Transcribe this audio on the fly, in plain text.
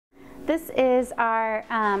This is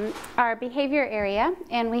our behavior area,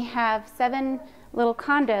 and we have 7 little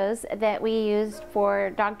condos that we used for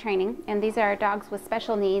dog training. And these are dogs with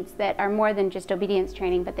special needs that are more than just obedience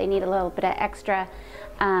training, but they need a little bit of extra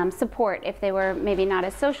support if they were maybe not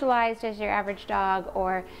as socialized as your average dog,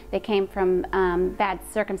 or they came from bad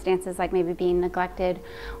circumstances like maybe being neglected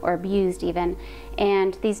or abused even.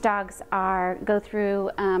 And these dogs go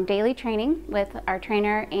through daily training with our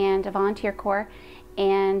trainer and a volunteer corps.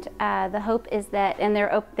 And the hope is that, and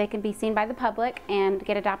they can be seen by the public and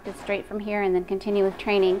get adopted straight from here and then continue with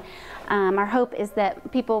training. Our hope is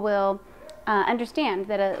that people will understand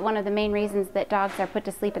that one of the main reasons that dogs are put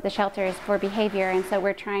to sleep at the shelter is for behavior, and so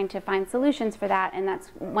we're trying to find solutions for that, and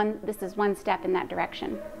this is one step in that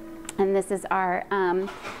direction. And this is our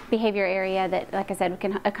behavior area that, like I said, we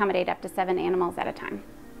can accommodate up to 7 animals at a time.